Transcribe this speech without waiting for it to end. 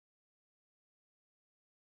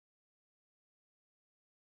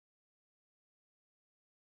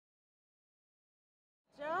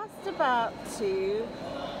just about to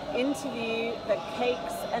interview the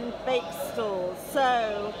Kakes and Bakes stalls.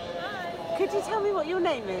 So, Hi. could you tell me what your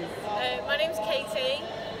name is? My name's Katie,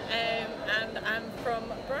 and I'm from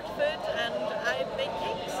Bradford, and I make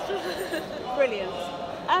cakes. Brilliant.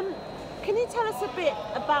 Can you tell us a bit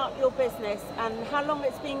about your business and how long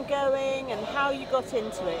it's been going and how you got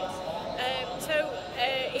into it?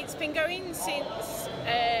 It's been going since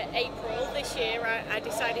April this year. I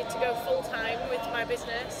decided to go full time with my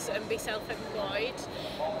business and be self-employed.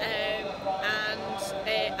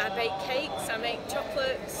 I bake cakes, I make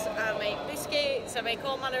chocolates, I make biscuits, I make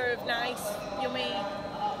all manner of nice, yummy,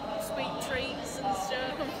 sweet treats and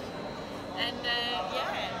stuff. And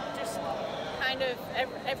just kind of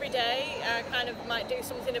every day I kind of might do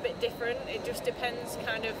something a bit different. It just depends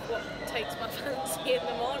kind of what takes my fancy in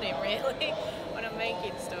the morning, really, when I'm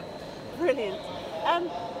making stuff. Brilliant.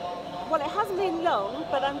 Well, it hasn't been long,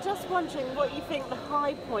 but I'm just wondering what you think the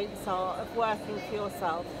high points are of working for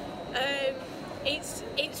yourself. It's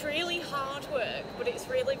really hard work, but it's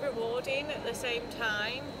really rewarding at the same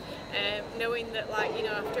time. Knowing that, like, you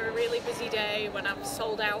know, after a really busy day when I've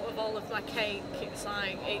sold out of all of my cake, it's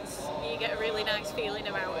like you get a really nice feeling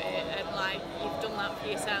about it, and like you've done that for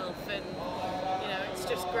yourself, and you know it's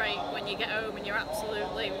just great when you get home and you're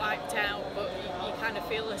absolutely wiped out, but you kind of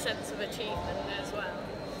feel a sense of achievement as well.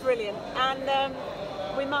 Brilliant. And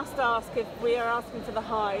we must ask, if we are asking for the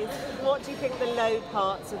highs, what do you think the low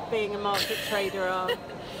parts of being a market trader are?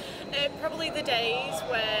 Probably the days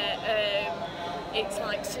where it's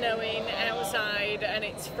like snowing outside and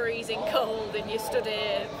it's freezing cold and you stood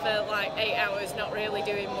here for like 8 hours not really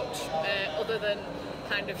doing much other than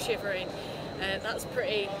kind of shivering. That's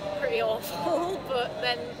pretty awful. But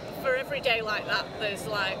then for every day like that, there's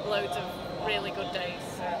like loads of really good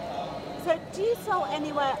days. So do you sell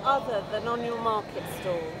anywhere other than on your market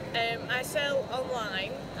stall? I sell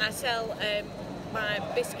online. I sell my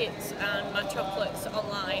biscuits and my chocolates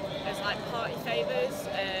online as like party favours,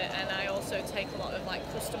 and I also take a lot of like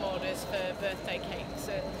custom orders for birthday cakes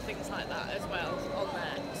and things like that as well on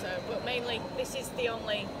there. So, but mainly this is the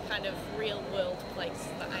only kind of real world place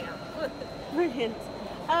that I am. Brilliant.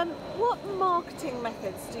 What marketing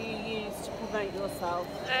methods do you use to promote yourself?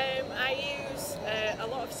 I use a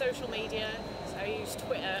lot of social media. So I use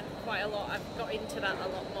Twitter quite a lot. I've got into that a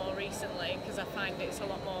lot more recently because I find it's a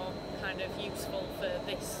lot more kind of useful for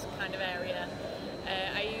this kind of area.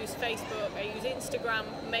 I use Facebook, I use Instagram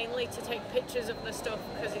mainly to take pictures of the stuff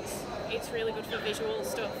because it's really good for visual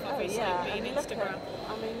stuff, obviously, being Instagram.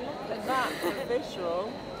 Look at that for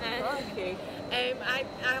visual. Crikey. I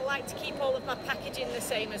like to keep all of my packaging the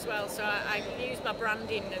same as well, so I use my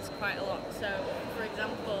branding as quite a lot. So, for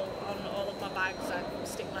example, on all of my bags I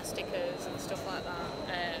stick my stickers and stuff like that,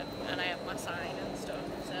 and I have my sign and stuff,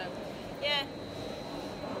 so yeah.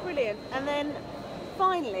 Brilliant. And then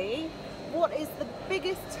finally, what is the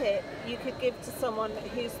biggest tip you could give to someone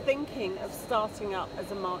who's thinking of starting up as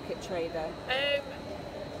a market trader?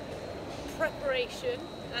 Preparation,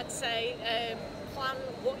 I'd say. Plan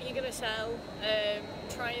what you're going to sell,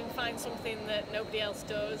 try and find something that nobody else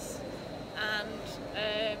does, and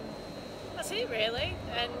that's it really,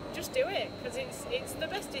 and just do it, because it's the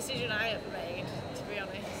best decision I ever made, to be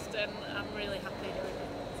honest, and I'm really happy doing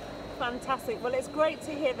it. Fantastic. Well, it's great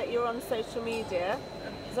to hear that you're on social media.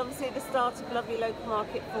 It's obviously the start of Lovely Local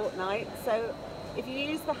Market Fortnight, so if you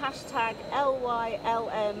use the hashtag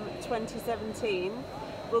LYLM2017,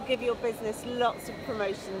 we'll give your business lots of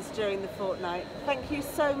promotions during the fortnight. Thank you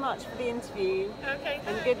so much for the interview. Okay, and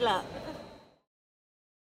thanks. good luck.